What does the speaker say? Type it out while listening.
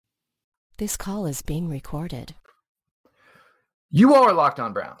This call is being recorded. You are Locked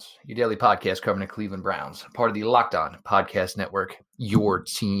On Browns, your daily podcast covering the Cleveland Browns, part of the Locked On Podcast Network, your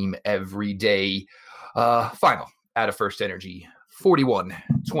team every day. Final out of First Energy,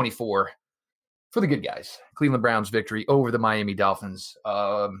 41-24 for the good guys. Cleveland Browns victory over the Miami Dolphins.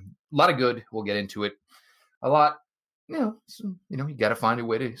 A lot of good. We'll get into it. A lot, you got to find a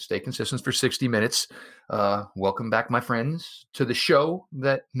way to stay consistent for 60 minutes. Welcome back, my friends, to the show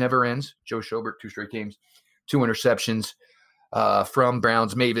that never ends. Joe Schobert, 2 straight games, 2 interceptions. From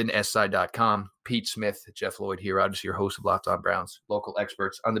Browns Maven, SI.com, Pete Smith, Jeff Lloyd here, obviously your host of Locked On Browns, local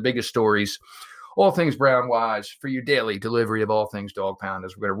experts on the biggest stories, all things Brown-wise, for your daily delivery of all things Dog Pound,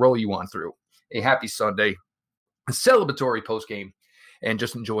 as we're going to roll you on through a happy Sunday, a celebratory postgame, and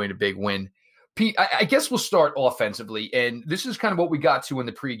just enjoying a big win. Pete, I guess we'll start offensively, and this is kind of what we got to in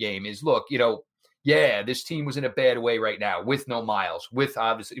the pregame is, look, this team was in a bad way right now with no Miles, with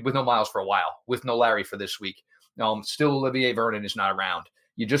no Miles for a while, with no Larry for this week. Still Olivier Vernon is not around.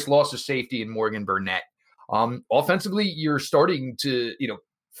 You just lost a safety in Morgan Burnett. Offensively, you're starting to,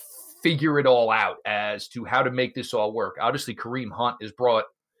 figure it all out as to how to make this all work. Obviously, Kareem Hunt has brought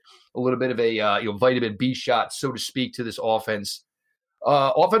a little bit of a vitamin B shot, so to speak, to this offense.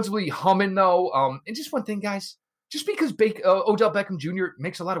 Offensively, humming though. And just one thing, guys, just because Odell Beckham Jr.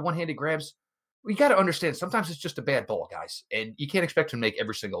 makes a lot of one-handed grabs, we got to understand sometimes it's just a bad ball, guys, and you can't expect him to make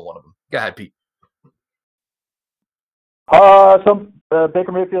every single one of them. Go ahead, Pete.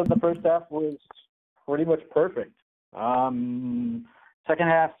 Baker Mayfield in the first half was pretty much perfect. Second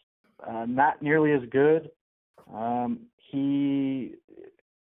half, not nearly as good.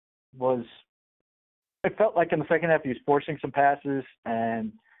 It felt like in the second half he was forcing some passes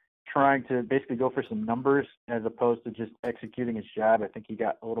and trying to basically go for some numbers as opposed to just executing his job. I think he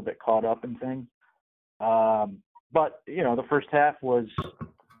got a little bit caught up in things. But, the first half was,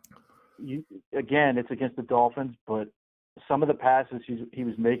 again, it's against the Dolphins, but some of the passes he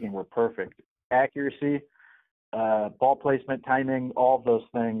was making were perfect. Accuracy, ball placement, timing, all of those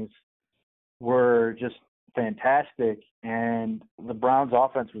things were just fantastic. And the Browns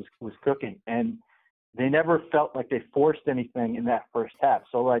offense was cooking. And they never felt like they forced anything in that first half.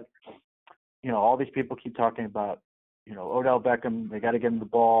 So, all these people keep talking about, Odell Beckham, they got to get him the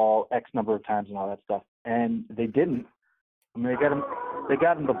ball X number of times and all that stuff. And they didn't. I mean, they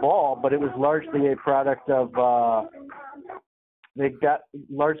got him the ball, but it was largely a product of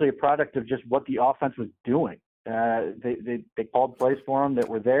just what the offense was doing. They called plays for him that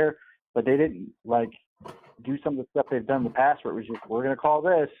were there, but they didn't do some of the stuff they've done in the past where it was just, we're going to call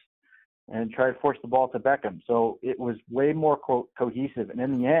this and try to force the ball to Beckham. So it was way more cohesive. And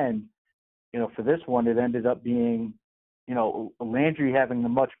in the end, for this one, it ended up being, Landry having a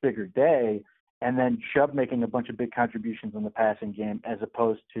much bigger day and then Chubb making a bunch of big contributions in the passing game as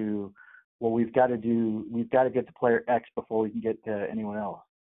opposed to, well, we've got to get to player X before we can get to anyone else.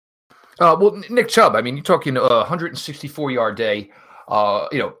 Nick Chubb, I mean, you're talking a 164-yard day.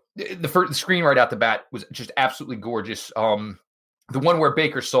 The screen right out the bat was just absolutely gorgeous. The one where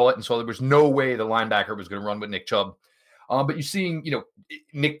Baker saw it and saw there was no way the linebacker was going to run with Nick Chubb. But you're seeing,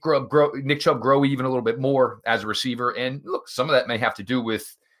 Nick Chubb grow even a little bit more as a receiver. And look, some of that may have to do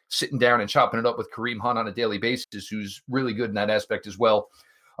with sitting down and chopping it up with Kareem Hunt on a daily basis, who's really good in that aspect as well.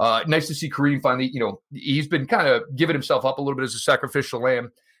 Nice to see Kareem finally, he's been kind of giving himself up a little bit as a sacrificial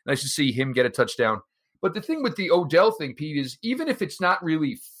lamb. Nice to see him get a touchdown. But the thing with the Odell thing, Pete, is even if it's not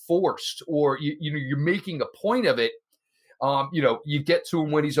really forced or you're making a point of it, you get to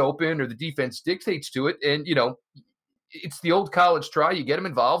him when he's open or the defense dictates to it. And, it's the old college try. You get him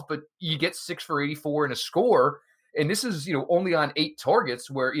involved, but you get 6 for 84 and a score. And this is, only on 8 targets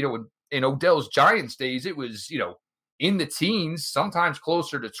where, in Odell's Giants days, it was, in the teens, sometimes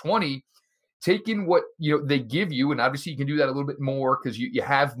closer to 20, taking what, they give you. And obviously you can do that a little bit more because you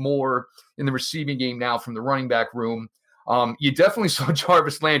have more in the receiving game now from the running back room. You definitely saw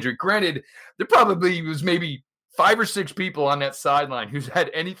Jarvis Landry. Granted, there probably was maybe 5 or 6 people on that sideline who's had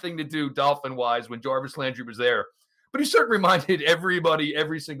anything to do Dolphin-wise when Jarvis Landry was there. But he certainly reminded everybody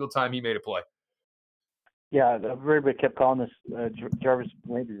every single time he made a play. Yeah, everybody kept calling this Jarvis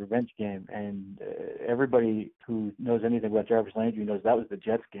Landry revenge game, and everybody who knows anything about Jarvis Landry knows that was the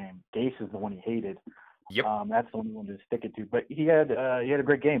Jets game. Gase is the one he hated. Yep. That's the only one to stick it to. But he had a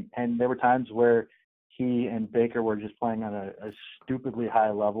great game, and there were times where he and Baker were just playing on a stupidly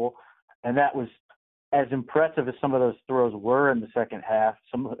high level, and that was as impressive as some of those throws were in the second half.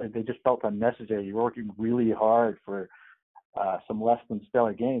 They just felt unnecessary. You were working really hard for some less than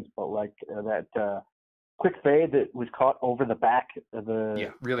stellar games, but that quick fade that was caught over the back of the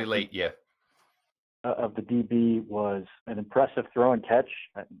really late, yeah. of the DB was an impressive throw and catch,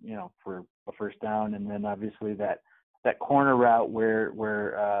 for a first down, and then obviously that corner route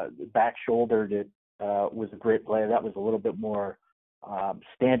where back shouldered it was a great play. That was a little bit more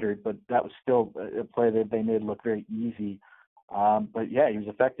standard, but that was still a play that they made look very easy. But yeah, he was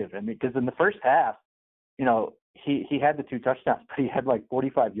effective, and because in the first half, he had the 2 touchdowns, but he had like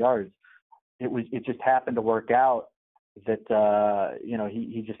 45 yards. It just happened to work out that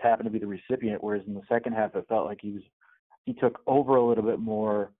he just happened to be the recipient. Whereas in the second half, it felt like he took over a little bit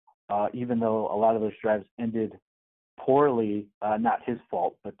more, even though a lot of those drives ended poorly, not his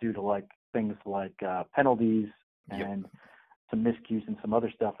fault, but due to like things like penalties and some miscues and some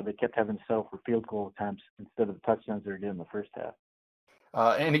other stuff. But they kept having for field goal attempts instead of the touchdowns they were getting in the first half.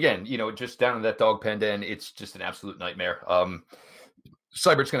 And again, just down in that dog pen den, it's just an absolute nightmare.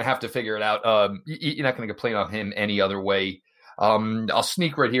 Seibert's going to have to figure it out. You're not going to complain on him any other way. I'll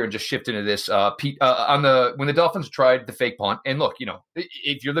sneak right here and just shift into this. Pete, when the Dolphins tried the fake punt, and look,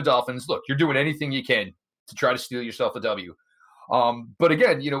 if you're the Dolphins, look, you're doing anything you can to try to steal yourself a W. But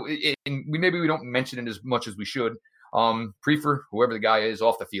again, maybe we don't mention it as much as we should. Prefer, whoever the guy is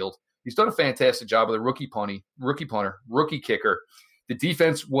off the field, he's done a fantastic job with a rookie punter, rookie kicker. The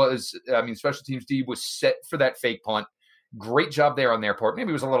defense special teams D was set for that fake punt. Great job there on their part.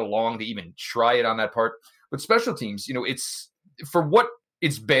 Maybe it was a little long to even try it on that part. But special teams, it's for what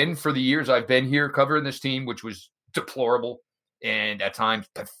it's been for the years I've been here covering this team, which was deplorable and at times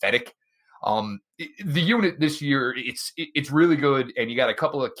pathetic. The unit this year, it's really good, and you got a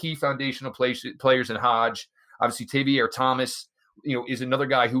couple of key foundational players in Hodge. Obviously, Tavier Thomas, is another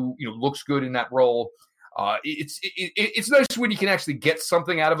guy who looks good in that role. It's nice when you can actually get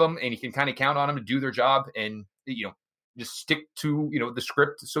something out of them, and you can kind of count on them to do their job, and just stick to the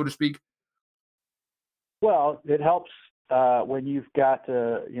script, so to speak. Well, it helps when you've got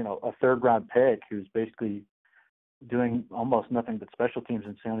a 3rd-round pick who's basically doing almost nothing but special teams,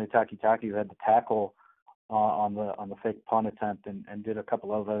 and Sione Takitaki, who had the tackle on the fake punt attempt and did a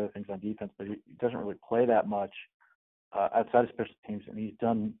couple of other things on defense, but he doesn't really play that much outside of special teams, and he's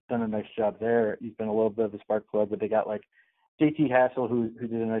done a nice job there. He's been a little bit of a spark plug, but they got like JT Hassel who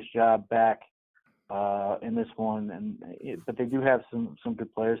did a nice job back in this one, but they do have some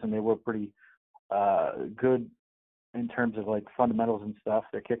good players, and they were pretty good in terms of like fundamentals and stuff.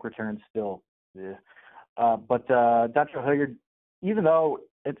 Their kick returns still, but Dontrell Hilliard, even though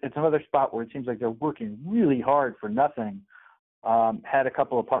it's another spot where it seems like they're working really hard for nothing, had a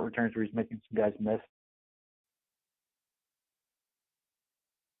couple of punt returns where he's making some guys miss.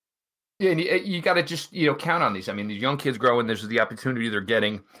 Yeah, and you got to just count on these. I mean, these young kids growing. This is the opportunity they're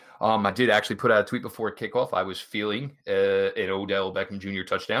getting. I did actually put out a tweet before kickoff. I was feeling an Odell Beckham Jr.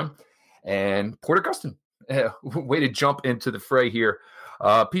 touchdown, and Porter Gustin, way to jump into the fray here.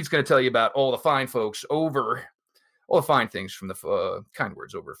 Pete's going to tell you about all the fine things from the kind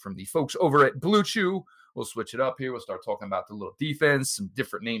words over from the folks over at Blue Chew. We'll switch it up here. We'll start talking about the little defense, some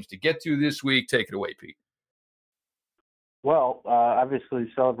different names to get to this week. Take it away, Pete. Well,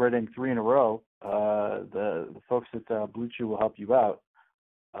 obviously celebrating 3 in a row, the folks at Blue Chew will help you out.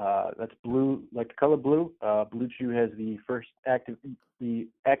 That's blue, like the color blue. Blue Chew has the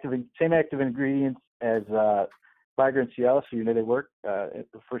same active ingredients as Viagra and Cialis, so they work. The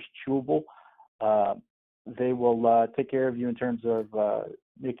first chewable. They will take care of you in terms of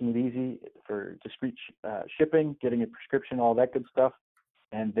making it easy for discreet shipping, getting a prescription, all that good stuff,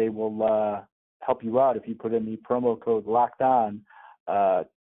 and they will help you out if you put in the promo code Locked On to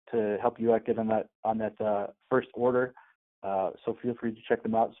help you out get on that first order. So feel free to check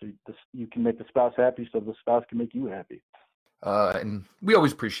them out so you can make the spouse happy, so the spouse can make you happy. And we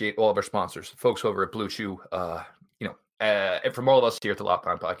always appreciate all of our sponsors, folks over at Blue Chew. And from all of us here at the Locked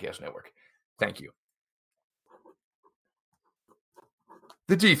On Podcast Network, thank you.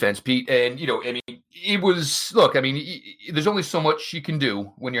 The defense, Pete, and it was. Look, there's only so much you can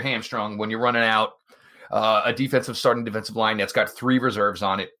do when you're hamstrung, when you're running out. A starting defensive line that's got 3 reserves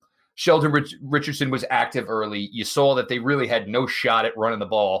on it. Sheldon Richardson was active early. You saw that they really had no shot at running the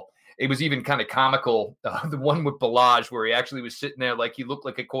ball. It was even kind of comical. The one with Ballage, where he actually was sitting there like he looked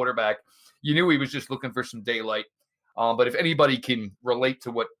like a quarterback. You knew he was just looking for some daylight. But if anybody can relate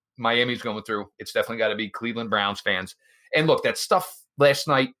to what Miami's going through, it's definitely got to be Cleveland Browns fans. And look, that stuff last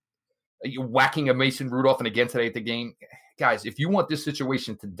night, whacking a Mason Rudolph and again today at the game, guys, if you want this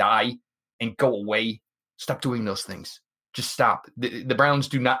situation to die and go away, stop doing those things. Just stop. The Browns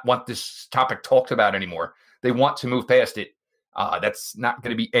do not want this topic talked about anymore. They want to move past it. That's not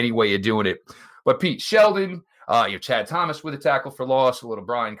going to be any way of doing it. But Pete, Sheldon, Chad Thomas with a tackle for loss, a little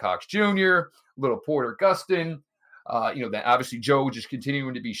Brian Cox Jr., a little Porter Gustin. That obviously Joe just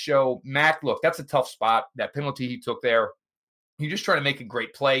continuing to be show. Mac, look, that's a tough spot. That penalty he took there, you just try to make a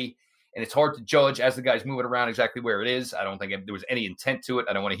great play, and it's hard to judge as the guy's moving around exactly where it is. I don't think there was any intent to it.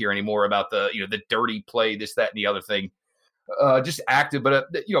 I don't want to hear any more about the dirty play, this, that, and the other thing. Just active, but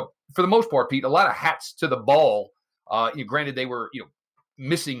for the most part, Pete, a lot of hats to the ball. Granted, they were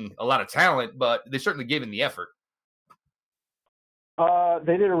missing a lot of talent, but they certainly gave in the effort.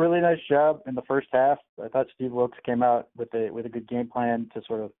 They did a really nice job in the first half. I thought Steve Wilkes came out with a good game plan to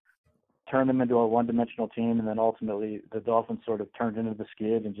sort of turn them into a one-dimensional team, and then ultimately the Dolphins sort of turned into the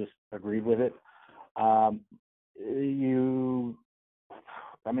skid and just agreed with it.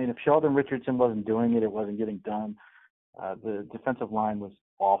 If Sheldon Richardson wasn't doing it, it wasn't getting done. The defensive line was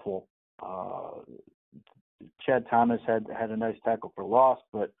awful. Chad Thomas had a nice tackle for loss,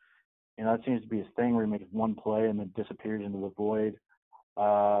 but that seems to be his thing where he makes one play and then disappears into the void.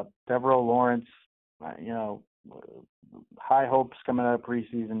 Devereaux Lawrence, high hopes coming out of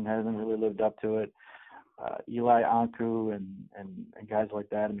preseason, hasn't really lived up to it. Eli Anku and guys like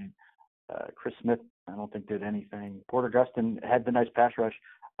that. Chris Smith, I don't think did anything. Porter Gustin had the nice pass rush.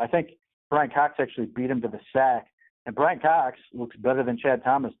 I think Brian Cox actually beat him to the sack. And Brian Cox looks better than Chad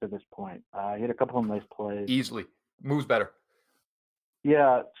Thomas to this point. He had a couple of nice plays. Easily. Moves better.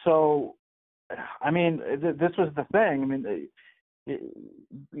 Yeah. So, this was the thing.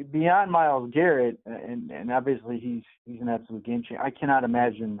 Beyond Myles Garrett, and obviously he's an absolute game changer, I cannot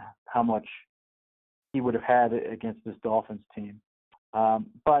imagine how much he would have had against this Dolphins team.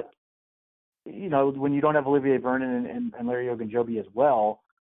 But, when you don't have Olivier Vernon and Larry Ogunjobi as well,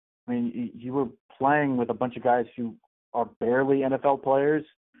 you were playing with a bunch of guys who are barely NFL players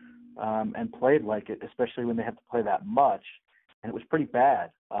and played like it, especially when they have to play that much. And it was pretty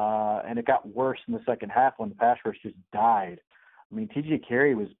bad. And it got worse in the second half when the pass rush just died. TJ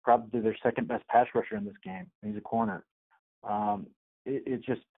Carey was probably their second best pass rusher in this game. He's a corner.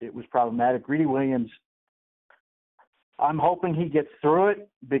 It was problematic. Greedy Williams, I'm hoping he gets through it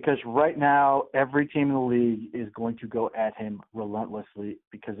because right now every team in the league is going to go at him relentlessly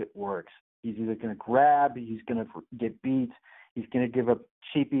because it works. He's either going to grab, he's going to get beat, he's going to give up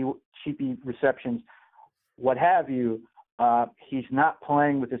cheapy receptions, what have you. He's not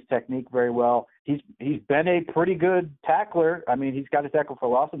playing with his technique very well. He's been a pretty good tackler. He's got a tackle for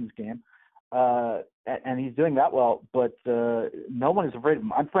loss in this game, and he's doing that well. But no one is afraid of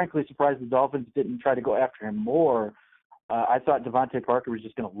him. I'm frankly surprised the Dolphins didn't try to go after him more. I thought Devontae Parker was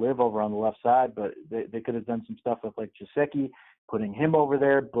just going to live over on the left side, but they could have done some stuff with like Gesicki, putting him over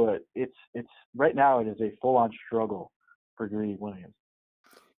there. But it's right now it is a full-on struggle for Greedy Williams.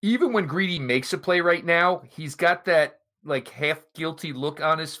 Even when Greedy makes a play right now, he's got that like half guilty look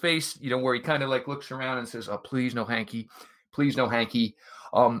on his face, where he kind of like looks around and says, "Oh, please no hanky, please no hanky."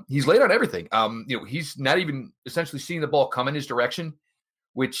 He's late on everything. He's not even essentially seeing the ball come in his direction,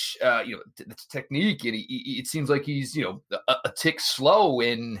 which it's technique, and it seems like he's a tick slow,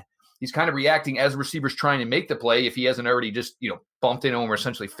 and he's kind of reacting as the receiver's trying to make the play if he hasn't already just bumped into him or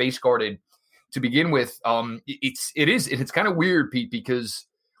essentially face guarded to begin with. It's kind of weird, Pete, because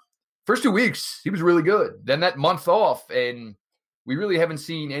first 2 weeks, he was really good. Then that month off, and we really haven't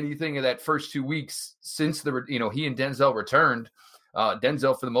seen anything of that first 2 weeks since he and Denzel returned.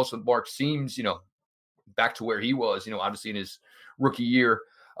 Denzel, for the most part, seems, back to where he was, obviously in his rookie year.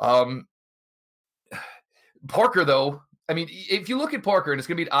 Parker, though, if you look at Parker, and it's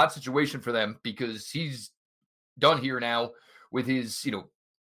going to be an odd situation for them because he's done here now with his,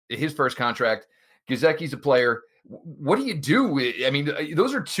 his first contract. Gesicki's a player. What do you do?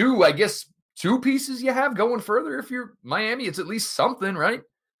 Those are two pieces you have going further. If you're Miami, it's at least something, right?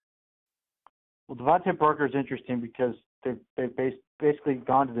 Well, Devontae Parker is interesting because they've basically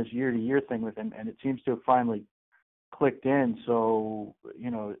gone to this year-to-year thing with him, and it seems to have finally clicked in. So,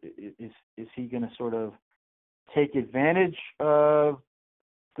 is he going to sort of take advantage of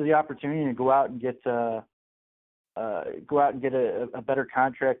the opportunity and go out and get a better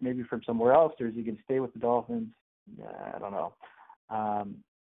contract maybe from somewhere else, or is he going to stay with the Dolphins? I don't know.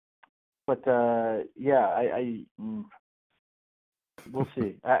 We'll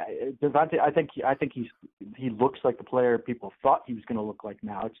see. Devontae, I think he looks like the player people thought he was going to look like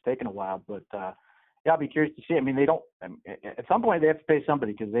now. It's taken a while, but I'll be curious to see. They don't. At some point, they have to pay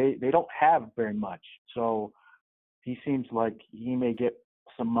somebody because they don't have very much. So he seems like he may get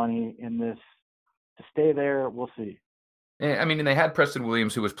some money in this to stay there. We'll see. Yeah, and they had Preston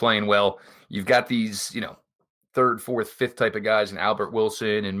Williams who was playing well. You've got these, third, fourth, fifth type of guys, and Albert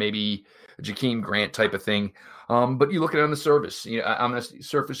Wilson and maybe Jakeem Grant type of thing. But you look at it on the surface. I'm going to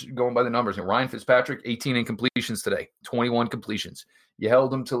surface going by the numbers. Ryan Fitzpatrick, 18 incompletions today, 21 completions. You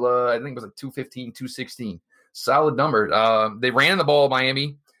held him till I think it was like 215, 216. solid number. They ran the ball,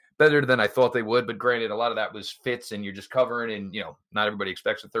 Miami, better than I thought they would. But granted, a lot of that was fits, and you're just covering. And, not everybody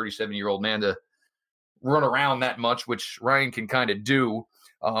expects a 37-year-old man to run around that much, which Ryan can kind of do.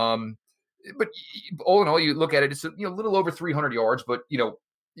 But all in all, you look at it, it's a little over 300 yards. But,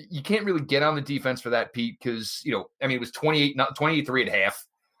 you can't really get on the defense for that, Pete, because, it was 28-3 at half.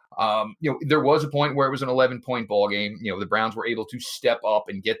 There was a point where it was an 11-point ball game. The Browns were able to step up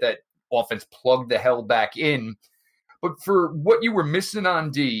and get that offense plugged the hell back in. But for what you were missing on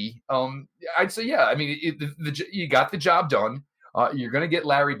D, I'd say, yeah, you got the job done. You're going to get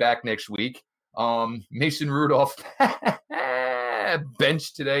Larry back next week. Mason Rudolph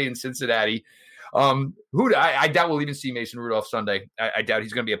benched today in Cincinnati. I doubt we'll even see Mason Rudolph Sunday. I doubt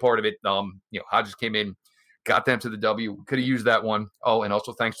he's going to be a part of it. Hodges came in, got them to the W. Could have used that one. Oh, and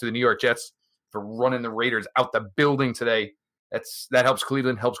also thanks to the New York Jets for running the Raiders out the building today. That helps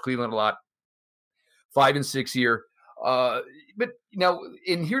Cleveland a lot. 5-6 here. But now,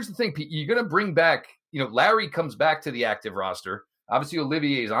 and here's the thing, Pete, you're going to bring back, Larry comes back to the active roster. Obviously,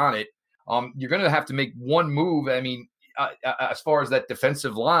 Olivier's on it. You're going to have to make one move. As far as that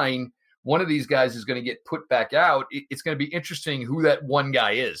defensive line, one of these guys is going to get put back out. It's going to be interesting who that one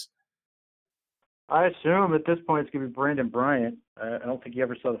guy is. I assume at this point it's going to be Brandon Bryant. I don't think he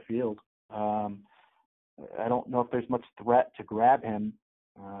ever saw the field. I don't know if there's much threat to grab him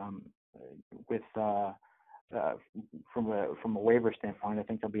from a waiver standpoint. I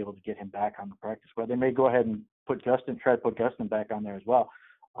think they'll be able to get him back on the practice squad. They may go ahead and try to put Justin back on there as well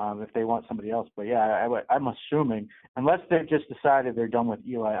if they want somebody else. But yeah, I'm assuming, unless they've just decided they're done with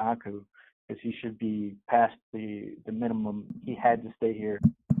Eli Ankou, because he should be past the minimum. He had to stay here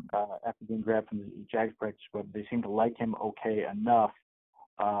after being grabbed from the Jags practice squad. They seem to like him okay enough.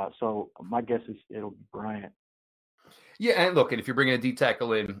 So my guess is it'll be Bryant. Yeah, and look, and if you're bringing a D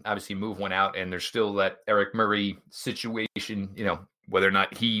tackle in, obviously move one out, and there's still that Eric Murray situation, whether or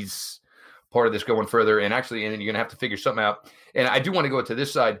not he's part of this going further. And then you're going to have to figure something out. And I do want to go to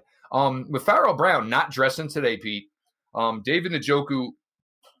this side. With Farrell Brown not dressing today, Pete, David Njoku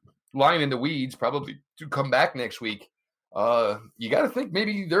lying in the weeds, probably to come back next week. You got to think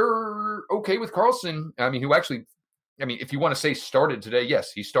maybe they're okay with Carlson. If you want to say started today,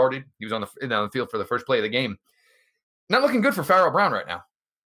 yes, he started. He was on the field for the first play of the game. Not looking good for Farrell Brown right now.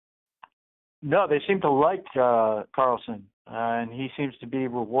 No, they seem to like Carlson, and he seems to be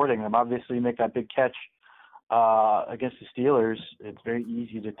rewarding them. Obviously, you make that big catch against the Steelers. It's very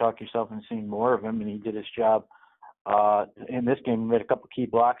easy to talk yourself into seeing more of him, and he did his job in this game. He made a couple key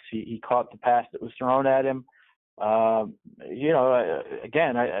blocks. He caught the pass that was thrown at him. Again,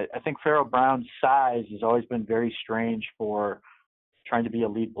 I think Farrell Brown's size has always been very strange for trying to be a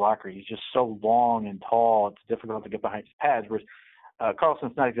lead blocker. He's just so long and tall, it's difficult to get behind his pads. Whereas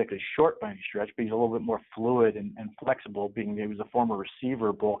Carlson's not exactly short by any stretch, but he's a little bit more fluid and flexible, being he was a former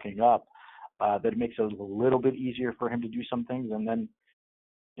receiver bulking up. That it makes it a little bit easier for him to do some things. And then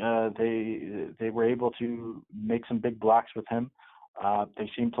they were able to make some big blocks with him. They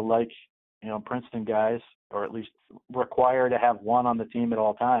seem to like, Princeton guys, or at least require to have one on the team at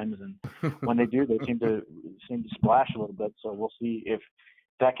all times. And when they do, they seem to splash a little bit. So we'll see if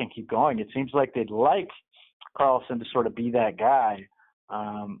that can keep going. It seems like they'd like Carlson to sort of be that guy,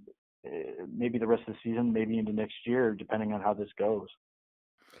 maybe the rest of the season, maybe into next year, depending on how this goes.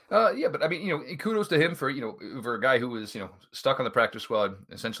 Yeah, but kudos to him for a guy who was, stuck on the practice squad,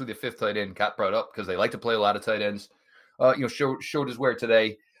 essentially the fifth tight end, got brought up because they like to play a lot of tight ends. Showed his wear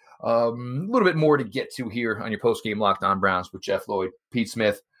today. A little bit more to get to here on your post-game Locked On Browns with Jeff Lloyd, Pete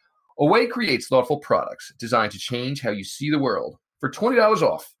Smith. Away creates thoughtful products designed to change how you see the world. For $20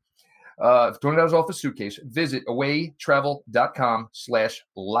 off, $20 off a suitcase, visit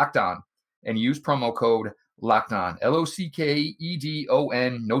awaytravel.com/lockedon and use promo code LOCKEDON,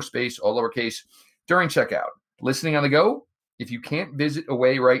 LOCKEDON, no space, all lowercase, during checkout. Listening on the go? If you can't visit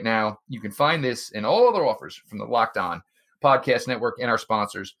Away right now, you can find this and all other offers from the Locked On Podcast Network and our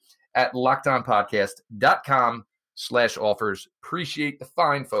sponsors at lockedonpodcast.com/offers. Appreciate the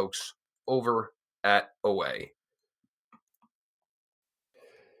fine folks over at Away.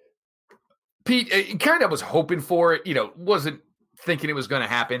 Pete, kind of was hoping for it, wasn't thinking it was going to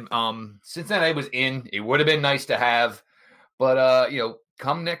happen. Cincinnati was in. It would have been nice to have. But,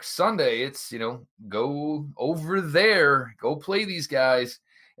 come next Sunday, it's, go over there, go play these guys.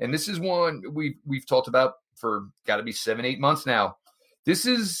 And this is one we've talked about for got to be 7-8 months now. This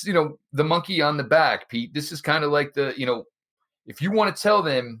is, the monkey on the back, Pete. This is kind of like the, if you want to tell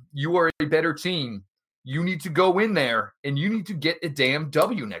them you are a better team, you need to go in there and you need to get a damn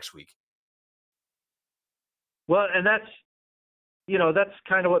W next week. Well, and that's, that's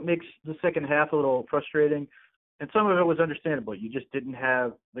kind of what makes the second half a little frustrating. And some of it was understandable. You just didn't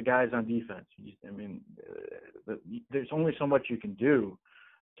have the guys on defense. There's only so much you can do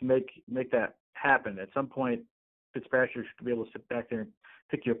to make that happen. At some point, Fitzpatrick should be able to sit back there and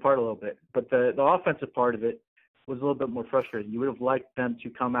pick you apart a little bit. But the offensive part of it was a little bit more frustrating. You would have liked them to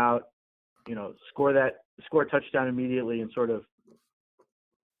come out, score a touchdown immediately and sort of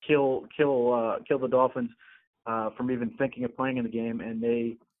kill the Dolphins from even thinking of playing in the game. And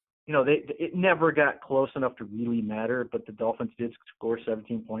it never got close enough to really matter, but the Dolphins did score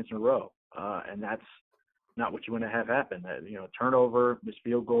 17 points in a row. And that's not what you want to have happen. Turnover, missed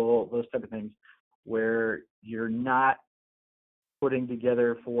field goal, those type of things where you're not putting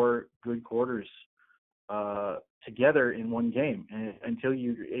together 4 good quarters together in one game. And until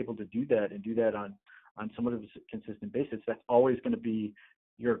you're able to do that and do that on somewhat of a consistent basis, that's always going to be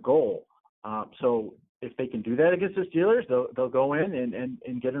your goal. So if they can do that against the Steelers, they'll go in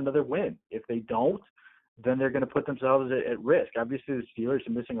and get another win. If they don't, then they're going to put themselves at risk. Obviously, the Steelers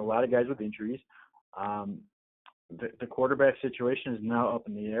are missing a lot of guys with injuries. The quarterback situation is now up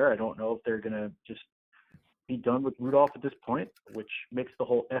in the air. I don't know if they're going to just be done with Rudolph at this point, which makes the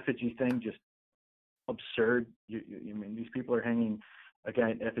whole effigy thing just absurd. These people are hanging a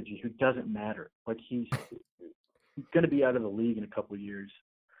guy in effigy who doesn't matter. Like he's going to be out of the league in a couple of years.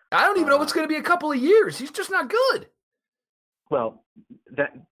 I don't even know if it's going to be a couple of years. He's just not good. Well,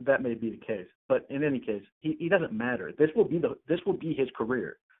 that may be the case, but in any case, he doesn't matter. This will be his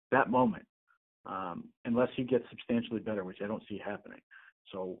career. That moment. Unless he gets substantially better, which I don't see happening.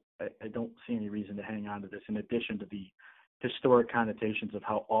 So I don't see any reason to hang on to this in addition to the historic connotations of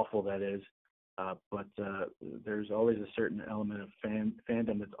how awful that is. But there's always a certain element of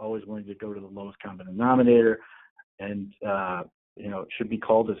fandom that's always willing to go to the lowest common denominator and, it should be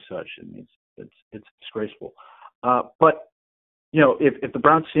called as such. It's disgraceful. But, if the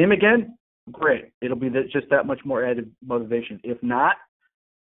Browns see him again, great. It'll be just that much more added motivation. If not,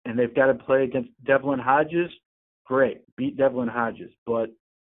 and they've got to play against Devlin Hodges, great, beat Devlin Hodges. But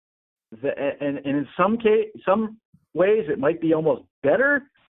and in some ways, it might be almost better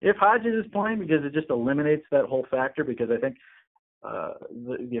if Hodges is playing because it just eliminates that whole factor. Because I think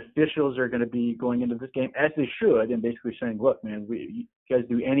the officials are going to be going into this game as they should, and basically saying, "Look, man, you guys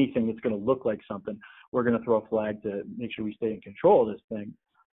do anything that's going to look like something, we're going to throw a flag to make sure we stay in control of this thing."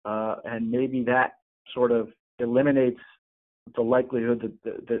 And maybe that sort of eliminates the likelihood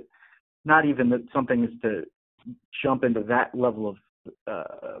that not even that something is to jump into that level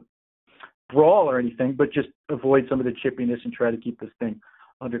of brawl or anything, but just avoid some of the chippiness and try to keep this thing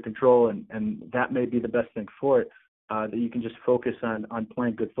under control. And that may be the best thing for it, that you can just focus on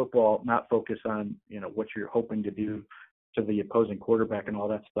playing good football, not focus on, what you're hoping to do to the opposing quarterback and all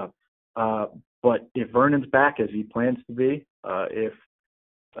that stuff. But if Vernon's back as he plans to be, if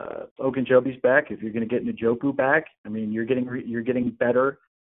Ogunjobi's back, if you're going to get Njoku back, you're getting better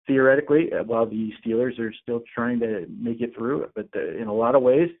theoretically, while the Steelers are still trying to make it through. But in a lot of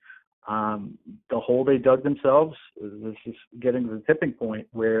ways, the hole they dug themselves is just getting to the tipping point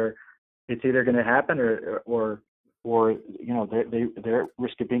where it's either going to happen or they're at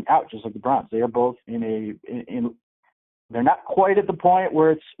risk of being out, just like the Browns. They are both in they're not quite at the point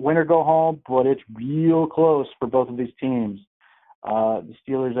where it's win or go home, but it's real close for both of these teams. The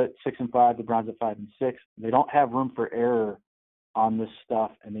Steelers at 6-5, the Browns at 5-6. They don't have room for error on this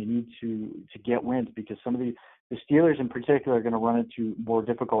stuff, and they need to get wins because some of the Steelers in particular are going to run into more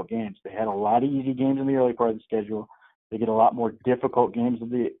difficult games. They had a lot of easy games in the early part of the schedule. They get a lot more difficult games at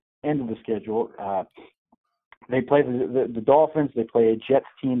the end of the schedule. They play the Dolphins. They play a Jets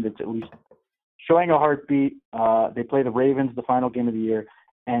team that's at least showing a heartbeat. They play the Ravens the final game of the year.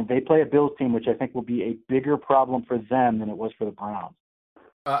 And they play a Bills team, which I think will be a bigger problem for them than it was for the Browns.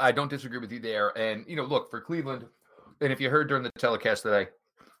 I don't disagree with you there. And, look, for Cleveland, and if you heard during the telecast today,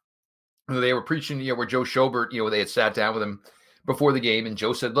 they were preaching, where Joe Schobert, they had sat down with him before the game. And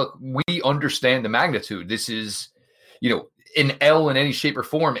Joe said, look, we understand the magnitude. This is, an L in any shape or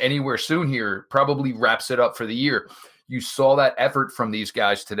form anywhere soon here probably wraps it up for the year. You saw that effort from these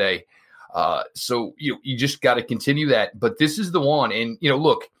guys today. So you just got to continue that. But this is the one. And,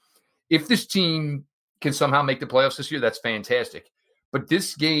 look, if this team can somehow make the playoffs this year, that's fantastic. But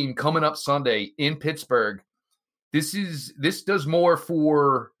this game coming up Sunday in Pittsburgh, this does more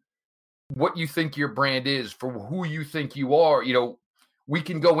for what you think your brand is, for who you think you are. We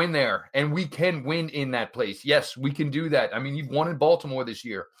can go in there and we can win in that place. Yes, we can do that. You've won in Baltimore this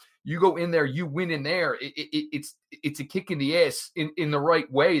year. You go in there, you win in there. It's a kick in the ass in the right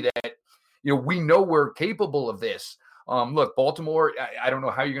way that, we know we're capable of this. Look, Baltimore, I don't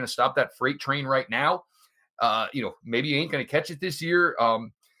know how you're going to stop that freight train right now. maybe you ain't going to catch it this year.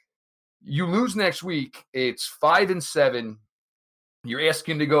 You lose next week. It's 5-7. You're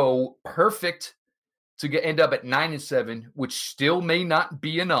asking to go perfect to end up at 9-7, which still may not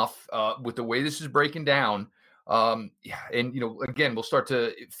be enough with the way this is breaking down. And, again, we'll start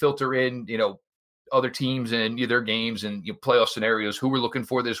to filter in, other teams and their games and playoff scenarios, who we're looking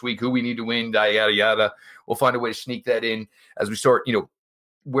for this week, who we need to win, yada, yada. We'll find a way to sneak that in as we start,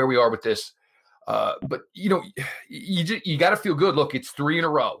 where we are with this. But, you got to feel good. Look, it's 3 in a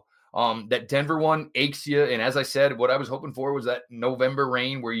row. That Denver one aches you. And as I said, what I was hoping for was that November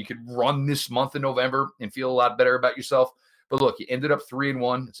rain where you could run this month in November and feel a lot better about yourself. But look, you ended up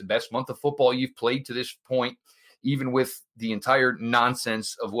 3-1. It's the best month of football you've played to this point, even with the entire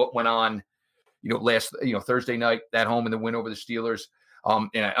nonsense of what went on, last, Thursday night at home in the win over the Steelers.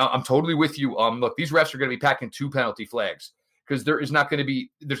 And I'm totally with you. Look, these refs are going to be packing 2 penalty flags because there's not going to be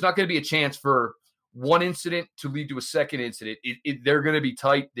a chance for one incident to lead to a second incident. They're going to be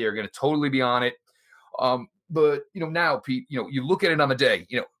tight. They're going to totally be on it. But, now, Pete, you look at it on the day,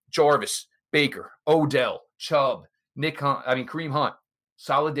 Jarvis, Baker, Odell, Chubb, Kareem Hunt,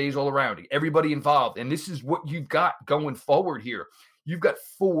 solid days all around. Everybody involved. And this is what you've got going forward here. You've got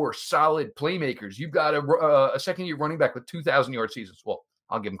 4 solid playmakers. You've got a second-year running back with 2,000-yard seasons. Well,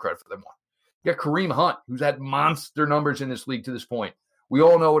 I'll give him credit for them one. You got Kareem Hunt, who's had monster numbers in this league to this point. We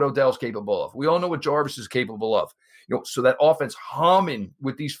all know what Odell's capable of. We all know what Jarvis is capable of. So that offense humming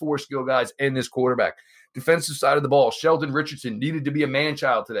with these 4 skill guys and this quarterback. Defensive side of the ball, Sheldon Richardson needed to be a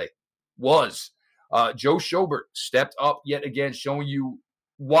man-child today. Was. Joe Schobert stepped up yet again, showing you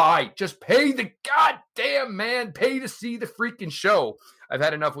why. Just pay the goddamn man. Pay to see the freaking show. I've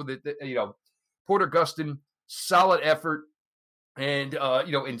had enough with it. Porter Gustin, solid effort. And,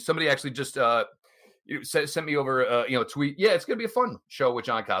 and somebody actually just sent me over a tweet. Yeah, it's going to be a fun show with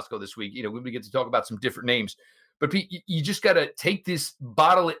John Costco this week. We get to talk about some different names. But, Pete, you just got to take this,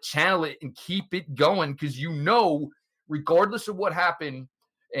 bottle it, channel it, and keep it going because regardless of what happened,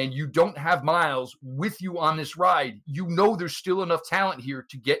 and you don't have Miles with you on this ride, there's still enough talent here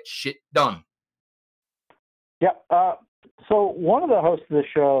to get shit done. Yeah. So one of the hosts of the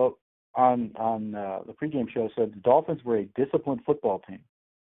show on the pregame show said the Dolphins were a disciplined football team.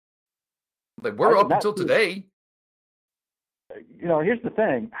 Like we're up until today. Here's the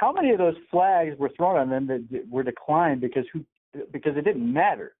thing. How many of those flags were thrown on them that were declined because it didn't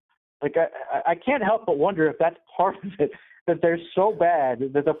matter? Like I can't help but wonder if that's part of it, that they're so bad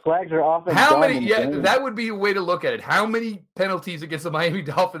that the flags are often that would be a way to look at it. How many penalties against the Miami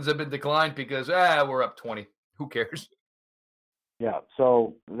Dolphins have been declined because we're up 20. Who cares? Yeah,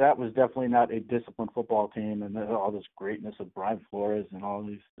 so that was definitely not a disciplined football team, and all this greatness of Brian Flores and all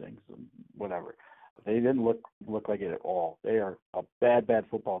these things and whatever. They didn't look like it at all. They are a bad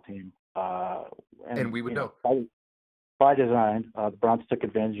football team. And we would know. By design, the Browns took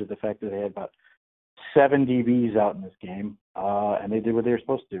advantage of the fact that they had about 7 DBs out in this game, and they did what they were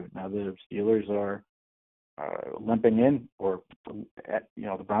supposed to do. Now the Steelers are limping in, or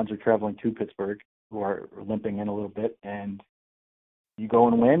the Browns are traveling to Pittsburgh, who are limping in a little bit, and you go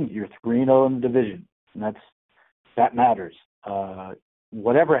and win, you're 3-0 in the division, and that matters.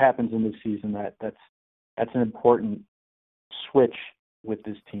 Whatever happens in this season, that's an important switch with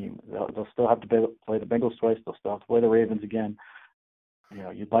this team. They'll still have to play the Bengals twice. They'll still have to play the Ravens again.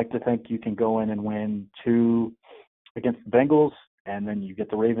 You'd like to think you can go in and win 2 against the Bengals, and then you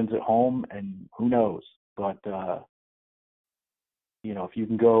get the Ravens at home, and who knows? But if you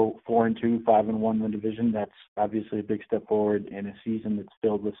can go 4-2, 5-1 in the division, that's obviously a big step forward in a season that's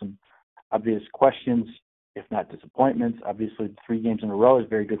filled with some obvious questions, if not disappointments. Obviously, the 3 games in a row is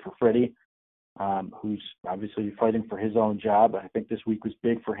very good for Freddie, who's obviously fighting for his own job. I think this week was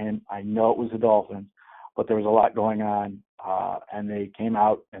big for him. I know it was the Dolphins, but there was a lot going on, and they came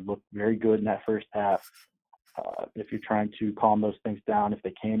out and looked very good in that first half. If you're trying to calm those things down, if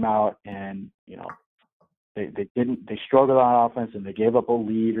they came out and, they struggled on offense and they gave up a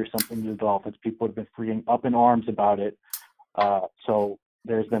lead or something to the Dolphins, people would have been freaking up in arms about it. So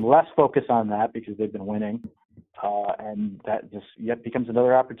there's been less focus on that because they've been winning. And that just yet becomes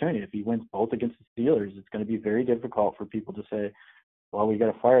another opportunity. If he wins both against the Steelers, it's going to be very difficult for people to say, well, we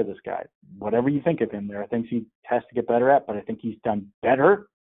got to fire this guy. Whatever you think of him, there are things he has to get better at, but I think he's done better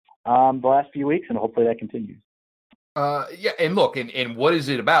the last few weeks, and hopefully that continues. And look, and what is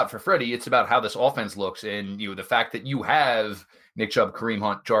it about for Freddie? It's about how this offense looks, and the fact that you have Nick Chubb, Kareem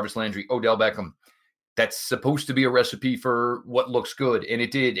Hunt, Jarvis Landry, Odell Beckham. That's supposed to be a recipe for what looks good, and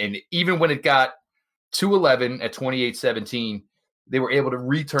it did. And even when it got 2-11 at 28-17, they were able to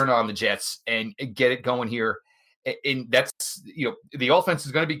return on the Jets and get it going here. And that's, the offense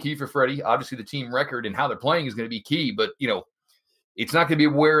is going to be key for Freddie. Obviously, the team record and how they're playing is going to be key, but, it's not going to be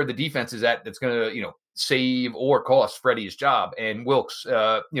where the defense is at that's going to, save or cost Freddie his job. And Wilks,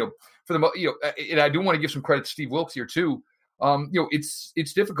 for the, and I do want to give some credit to Steve Wilks here too.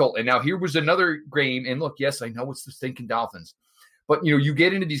 It's difficult. And now here was another game. And look, yes, I know it's the stinking Dolphins, but you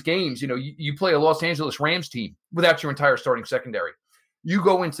get into these games, you play a Los Angeles Rams team without your entire starting secondary. You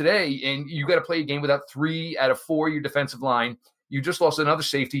go in today and you got to play a game without 3 out of 4 your defensive line. You just lost another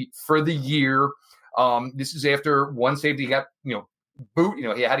safety for the year. This is after one safety got, boot.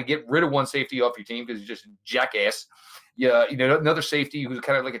 He had to get rid of one safety off your team because he's just a jackass. Yeah, another safety who's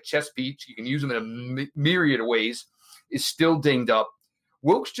kind of like a chess piece. You can use him in a myriad of ways. Is still dinged up.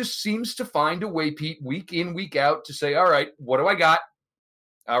 Wilks just seems to find a way, Pete, week in, week out, to say, all right, what do I got?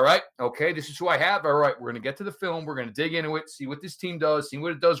 All right, okay, this is who I have. All right, we're going to get to the film. We're going to dig into it, see what this team does, see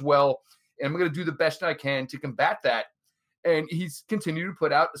what it does well, and I'm going to do the best I can to combat that. And he's continued to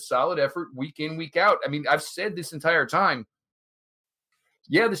put out a solid effort week in, week out. I mean, I've said this entire time,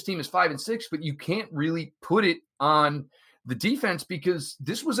 yeah, this team is 5-6, but you can't really put it on the defense because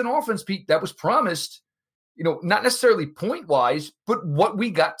this was an offense, Pete, that was promised, not necessarily point-wise, but what we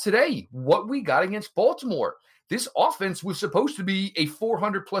got today, what we got against Baltimore. This offense was supposed to be a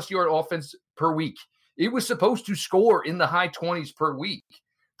 400-plus yard offense per week. It was supposed to score in the high 20s per week.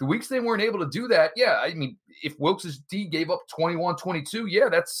 The weeks they weren't able to do that, yeah, I mean, if Wilks' D gave up 21, 22, yeah,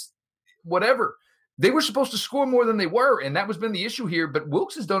 that's whatever. They were supposed to score more than they were, and that was been the issue here, but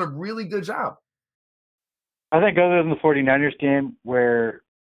Wilks has done a really good job. I think other than the 49ers game where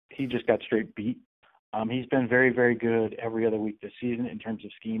he just got straight beat, he's been very, very good every other week this season in terms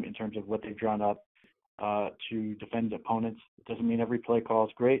of scheme, in terms of what they've drawn up to defend opponents. It doesn't mean every play call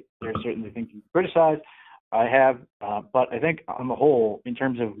is great. There are certainly things you criticize. I have, but I think on the whole, in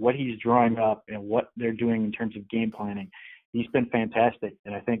terms of what he's drawing up and what they're doing in terms of game planning, he's been fantastic.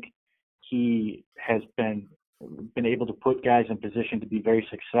 And I think he has been able to put guys in position to be very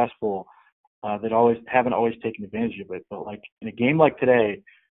successful that haven't always taken advantage of it. But like in a game like today,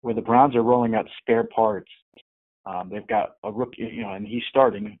 where the Browns are rolling out spare parts, they've got a rookie, and he's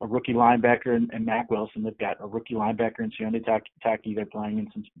starting a rookie linebacker and Mack Wilson. They've got a rookie linebacker and Sione Taki. They're playing in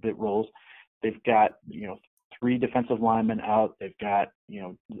some bit roles. They've got 3 defensive linemen out. They've got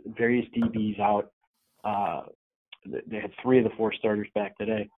various DBs out. They had 3 of the 4 starters back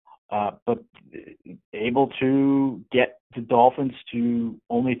today. But able to get the Dolphins to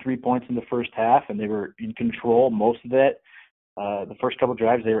only 3 points in the first half, and they were in control most of that. The first couple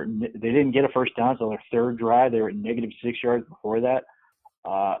drives, they didn't get a first down until their third drive. They were at -6 yards before that.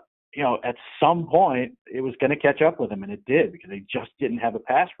 At some point, it was going to catch up with them, and it did because they just didn't have a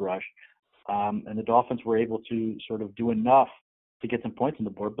pass rush. And the Dolphins were able to sort of do enough to get some points on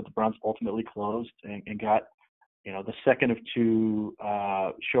the board, but the Browns ultimately closed and got the second of 2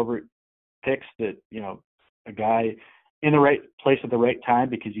 Schobert picks that, a guy in the right place at the right time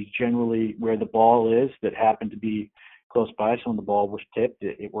because he's generally where the ball is that happened to be close by. So when the ball was tipped,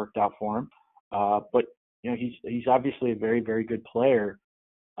 it worked out for him. But, he's obviously a very, very good player.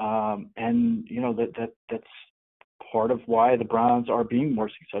 And, that's part of why the Browns are being more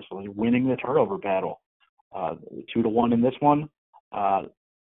successful. They're winning the turnover battle. 2-1 in this one.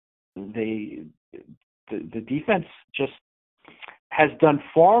 The defense just has done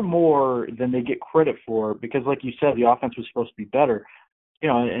far more than they get credit for because, like you said, the offense was supposed to be better.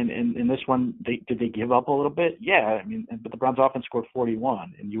 And in this one, did they give up a little bit? Yeah, I mean, but the Browns offense scored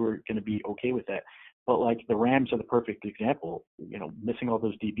 41, and you were going to be okay with that. But like the Rams are the perfect example. Missing all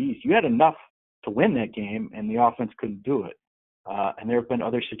those DBs, you had enough to win that game, and the offense couldn't do it. And there have been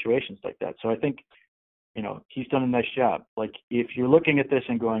other situations like that. So I think he's done a nice job. Like if you're looking at this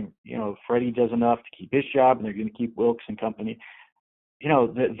and going, Freddie does enough to keep his job, and they're going to keep Wilks and company.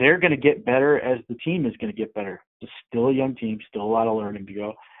 They're going to get better as the team is going to get better. It's still a young team, still a lot of learning to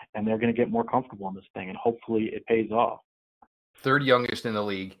go, and they're going to get more comfortable in this thing, and hopefully it pays off. 3rd youngest in the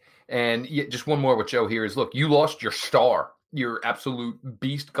league. And just one more with Joe here is, look, you lost your star, your absolute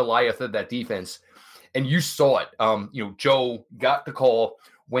beast Goliath of that defense, and you saw it. Joe got the call,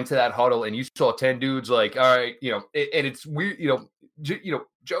 went to that huddle, and you saw 10 dudes like, all right, and it's weird,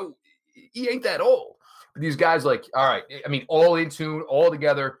 Joe, he ain't that old. But these guys like, all right, I mean, all in tune, all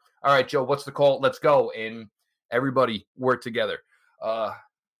together. All right, Joe, what's the call? Let's go. And everybody worked together.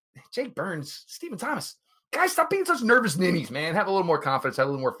 Jake Burns, Stephen Thomas. Guys, stop being such nervous ninnies, man. Have a little more confidence. Have a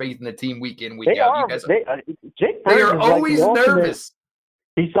little more faith in the team week in, week out. Jake Burns they are always nervous.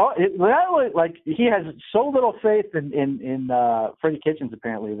 He saw it. Like he has so little faith in Freddie Kitchens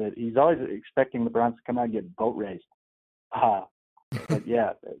apparently that he's always expecting the Browns to come out and get boat raced. But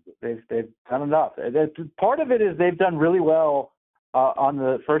yeah, they've done enough. Part of it is they've done really well on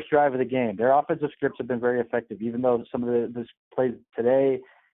the first drive of the game. Their offensive scripts have been very effective, even though some of the plays today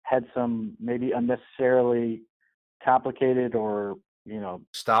had some maybe unnecessarily complicated or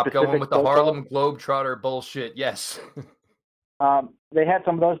Stop going with the Harlem Globetrotter bullshit. Yes. They had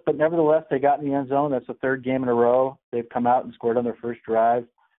some of those, but nevertheless, they got in the end zone. That's the third game in a row. They've come out and scored on their first drive,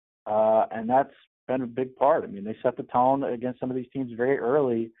 and that's been a big part. I mean, they set the tone against some of these teams very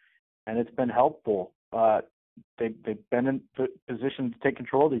early, and it's been helpful. They've been in position to take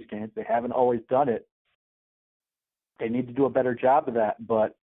control of these games. They haven't always done it. They need to do a better job of that.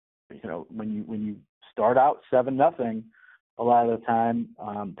 But when you start out 7-0, a lot of the time,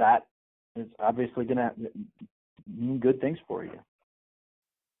 that is obviously going to mean good things for you.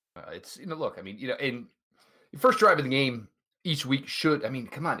 It's look. I mean, in the first drive of the game each week should. I mean,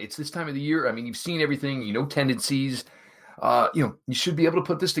 come on, it's this time of the year. I mean, you've seen everything. Tendencies. You should be able to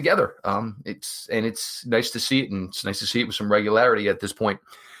put this together. It's nice to see it, and it's nice to see it with some regularity at this point.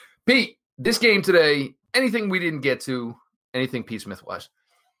 Pete, this game today, anything we didn't get to, anything Pete Smith wise?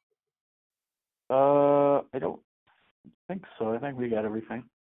 I don't think so. I think we got everything.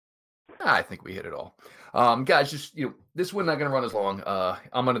 I think we hit it all. Guys, just, this one's not going to run as long.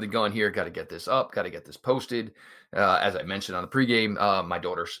 I'm under the gun here. Got to get this up. Got to get this posted. As I mentioned on the pregame, my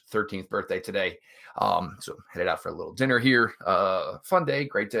daughter's 13th birthday today. So headed out for a little dinner here. Fun day,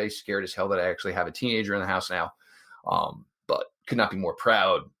 great day. Scared as hell that I actually have a teenager in the house now. But could not be more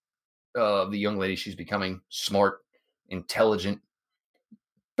proud of the young lady. She's becoming smart, intelligent,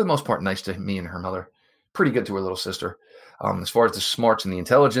 for the most part, nice to me and her mother. Pretty good to her little sister. As far as the smarts and the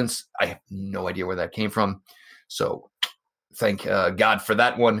intelligence, I have no idea where that came from. So thank God for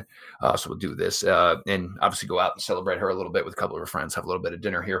that one. So we'll do this and obviously go out and celebrate her a little bit with a couple of her friends, have a little bit of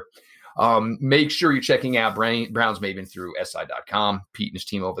dinner here. Make sure you're checking out Browns Maven through SI.com. Pete and his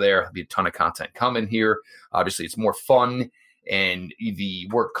team over there. There'll be a ton of content coming here. Obviously, it's more fun and the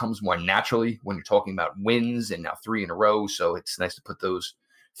work comes more naturally when you're talking about wins and now 3 in a row. So it's nice to put those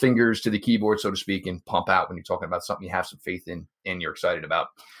fingers to the keyboard, so to speak, and pump out when you're talking about something you have some faith in and you're excited about.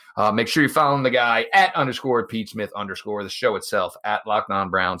 Make sure you're following the guy at _Pete Smith _ the show itself at Locked On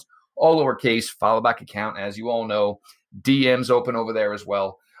Browns, all lowercase, follow back account. As you all know, DMs open over there as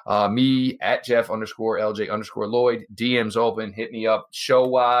well. Me at Jeff _LJ _Lloyd, DMs open, hit me up, show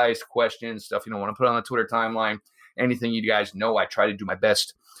wise, questions, stuff you don't want to put on the Twitter timeline, anything you guys know. I try to do my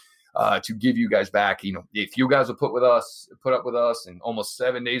best to give you guys back. If you guys will put up with us and almost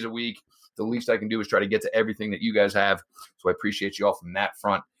 7 days a week, the least I can do is try to get to everything that you guys have. So I appreciate you all from that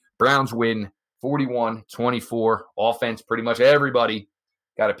front. Browns win 41-24. Offense, pretty much everybody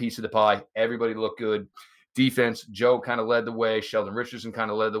got a piece of the pie. Everybody looked good. Defense, Joe kind of led the way. Sheldon Richardson kind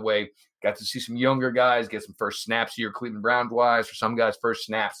of led the way. Got to see some younger guys get some first snaps here, Cleveland Browns-wise. For some guys, first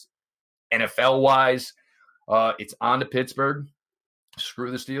snaps NFL-wise. It's on to Pittsburgh.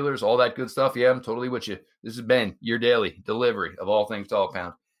 Screw the Steelers, all that good stuff. Yeah, I'm totally with you. This has been your daily delivery of all things Dog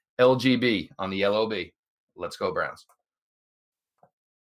Pound. LGB on the LOB. Let's go, Browns.